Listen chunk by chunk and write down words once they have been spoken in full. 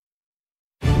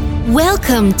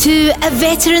Welcome to A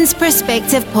Veteran's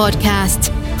Perspective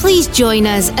podcast. Please join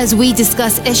us as we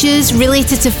discuss issues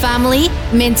related to family,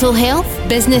 mental health,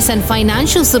 business and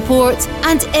financial support,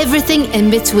 and everything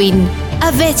in between.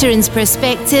 A Veteran's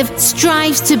Perspective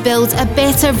strives to build a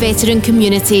better veteran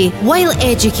community while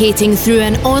educating through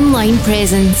an online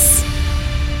presence.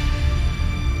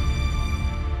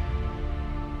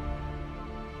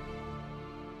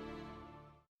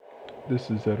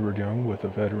 This is Edward Young with A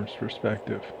Veteran's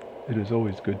Perspective. It is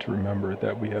always good to remember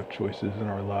that we have choices in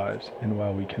our lives, and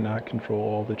while we cannot control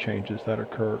all the changes that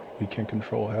occur, we can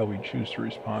control how we choose to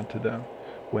respond to them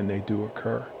when they do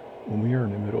occur. When we are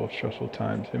in the middle of stressful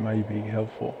times, it might be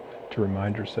helpful to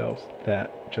remind ourselves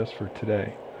that just for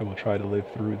today, I will try to live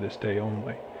through this day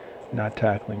only, not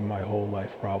tackling my whole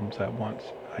life problems at once.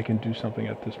 I can do something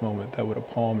at this moment that would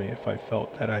appall me if I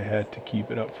felt that I had to keep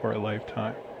it up for a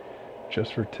lifetime.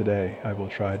 Just for today, I will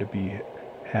try to be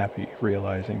happy,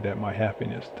 realizing that my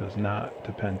happiness does not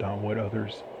depend on what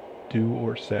others do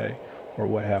or say or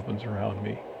what happens around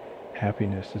me.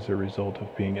 Happiness is a result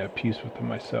of being at peace with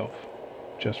myself.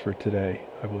 Just for today,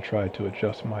 I will try to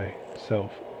adjust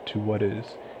myself to what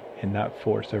is and not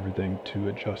force everything to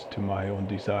adjust to my own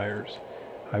desires.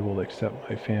 I will accept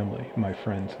my family, my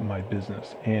friends, my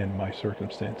business, and my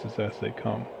circumstances as they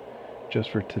come. Just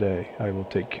for today, I will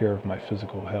take care of my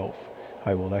physical health.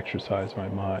 I will exercise my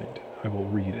mind. I will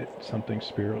read it, something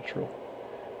spiritual.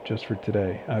 Just for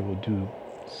today, I will do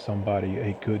somebody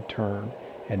a good turn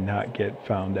and not get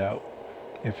found out.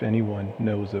 If anyone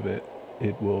knows of it,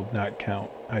 it will not count.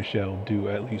 I shall do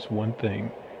at least one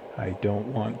thing I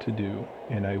don't want to do,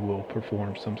 and I will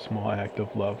perform some small act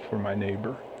of love for my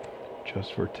neighbor.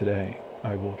 Just for today,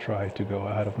 I will try to go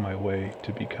out of my way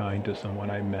to be kind to someone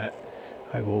I met.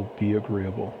 I will be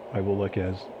agreeable. I will look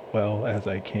as well as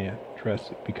I can,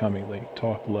 dress becomingly,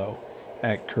 talk low,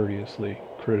 act courteously,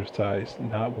 criticize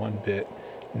not one bit,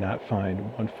 not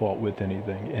find one fault with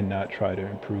anything, and not try to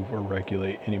improve or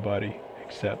regulate anybody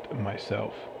except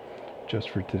myself. Just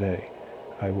for today,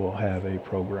 I will have a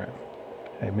program.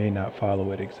 I may not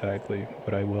follow it exactly,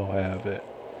 but I will have it.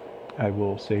 I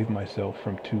will save myself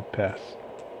from two pests,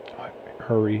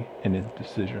 hurry and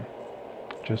indecision.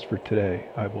 Just for today,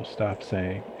 I will stop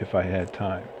saying, if I had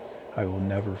time. I will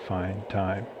never find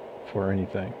time for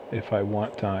anything. If I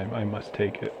want time, I must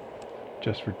take it.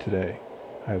 Just for today,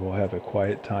 I will have a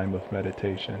quiet time of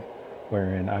meditation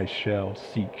wherein I shall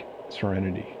seek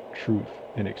serenity, truth,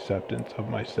 and acceptance of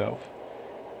myself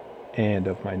and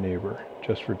of my neighbor.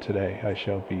 Just for today, I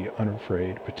shall be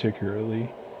unafraid, particularly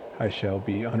I shall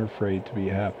be unafraid to be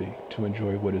happy, to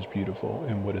enjoy what is beautiful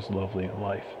and what is lovely in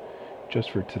life.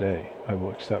 Just for today, I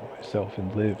will accept myself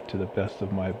and live to the best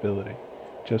of my ability.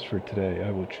 Just for today, I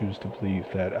will choose to believe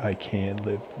that I can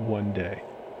live one day.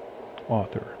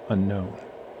 Author unknown.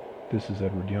 This is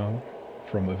Edward Young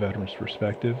from A Veteran's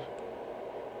Perspective.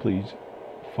 Please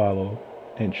follow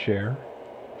and share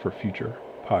for future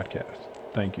podcasts.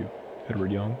 Thank you.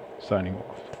 Edward Young, signing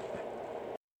off.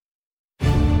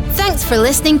 Thanks for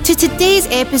listening to today's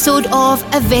episode of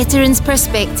A Veteran's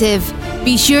Perspective.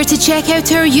 Be sure to check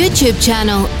out our YouTube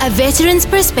channel, A Veteran's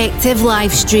Perspective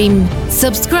Livestream.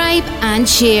 Subscribe and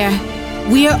share.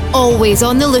 We are always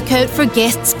on the lookout for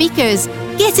guest speakers.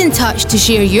 Get in touch to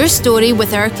share your story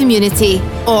with our community.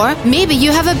 Or maybe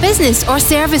you have a business or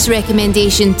service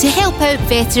recommendation to help out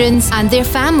veterans and their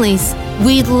families.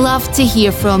 We'd love to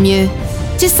hear from you.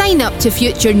 To sign up to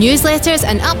future newsletters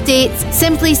and updates,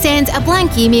 simply send a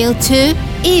blank email to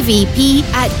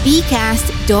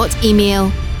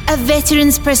avp@bcast.email. A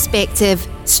Veteran's Perspective,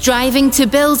 striving to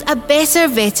build a better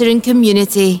veteran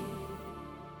community.